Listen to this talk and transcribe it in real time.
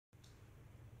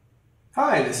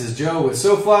Hi, this is Joe with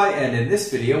SoFly, and in this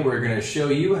video we're going to show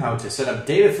you how to set up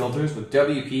data filters with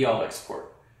WP All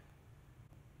Export.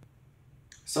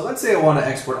 So let's say I want to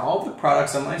export all of the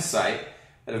products on my site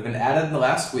that have been added in the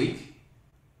last week,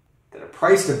 that are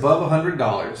priced above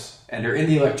 $100, and are in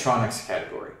the electronics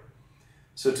category.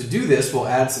 So to do this, we'll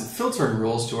add some filtering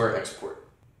rules to our export.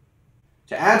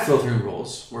 To add filtering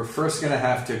rules, we're first going to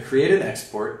have to create an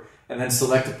export and then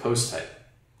select a post type.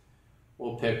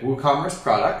 We'll pick WooCommerce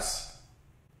products.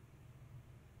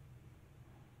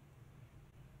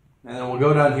 And then we'll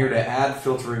go down here to add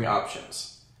filtering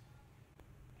options.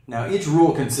 Now each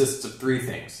rule consists of three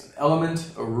things: an element,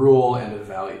 a rule, and a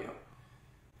value.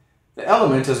 The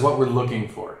element is what we're looking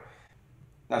for.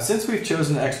 Now since we've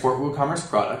chosen to export WooCommerce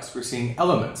products, we're seeing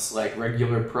elements like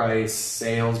regular price,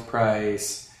 sales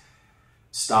price,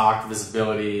 stock,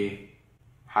 visibility,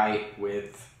 height,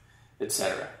 width,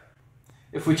 etc.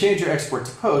 If we change our export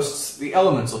to posts, the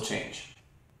elements will change.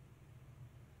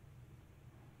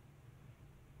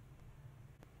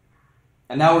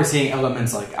 And now we're seeing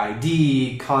elements like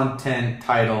ID, content,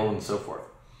 title, and so forth.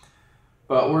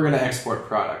 But we're going to export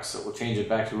products, so we'll change it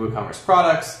back to WooCommerce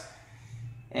products.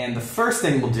 And the first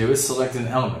thing we'll do is select an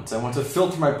element. I want to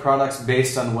filter my products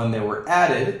based on when they were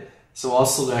added, so I'll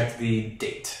select the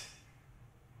date.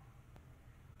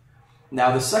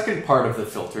 Now the second part of the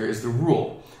filter is the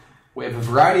rule. We have a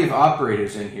variety of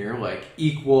operators in here, like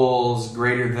equals,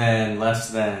 greater than, less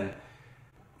than.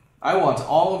 I want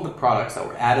all of the products that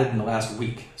were added in the last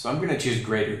week, so I'm going to choose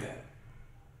greater than.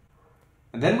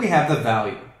 And then we have the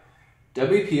value.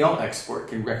 WP All Export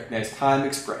can recognize time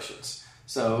expressions.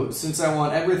 So since I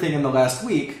want everything in the last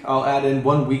week, I'll add in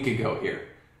 1 week ago here.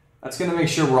 That's going to make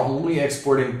sure we're only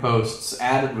exporting posts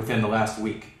added within the last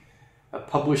week. A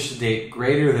published date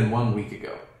greater than 1 week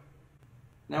ago.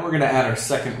 Now we're going to add our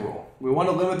second rule. We want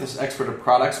to limit this export of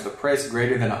products with a price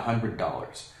greater than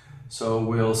 $100. So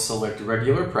we'll select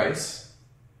regular price,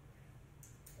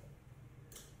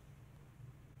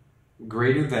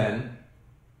 greater than,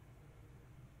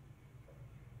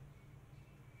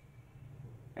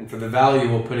 and for the value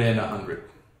we'll put in 100.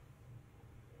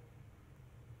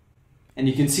 And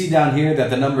you can see down here that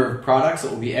the number of products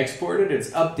that will be exported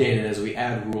is updated as we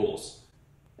add rules.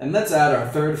 And let's add our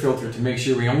third filter to make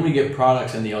sure we only get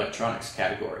products in the electronics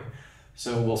category.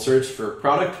 So we'll search for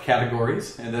product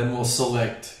categories, and then we'll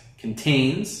select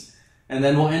contains, and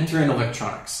then we'll enter in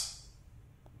electronics.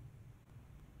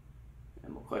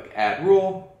 And we'll click Add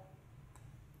Rule,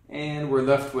 and we're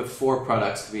left with 4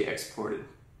 products to be exported.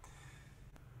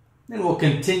 Then we'll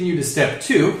continue to step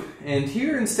 2, and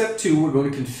here in step 2 we're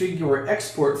going to configure our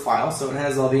export file so it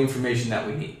has all the information that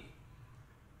we need.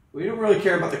 We don't really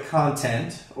care about the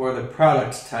content or the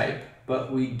product type,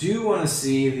 but we do want to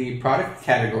see the product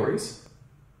categories.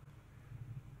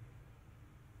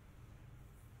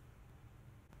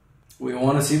 We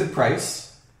want to see the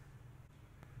price,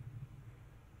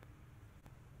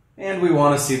 and we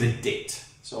want to see the date.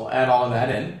 So we'll add all of that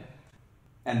in,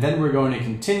 and then we're going to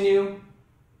continue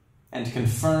and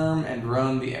confirm and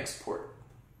run the export.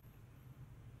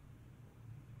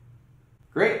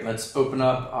 Great, let's open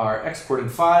up our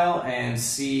exported file and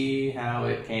see how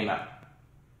it came out.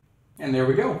 And there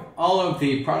we go. All of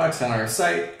the products on our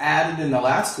site added in the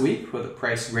last week with a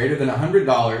price greater than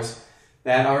 $100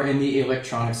 that are in the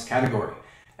electronics category.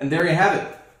 And there you have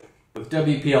it. With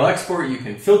WP All Export, you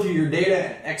can filter your data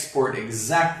and export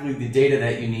exactly the data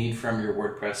that you need from your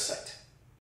WordPress site.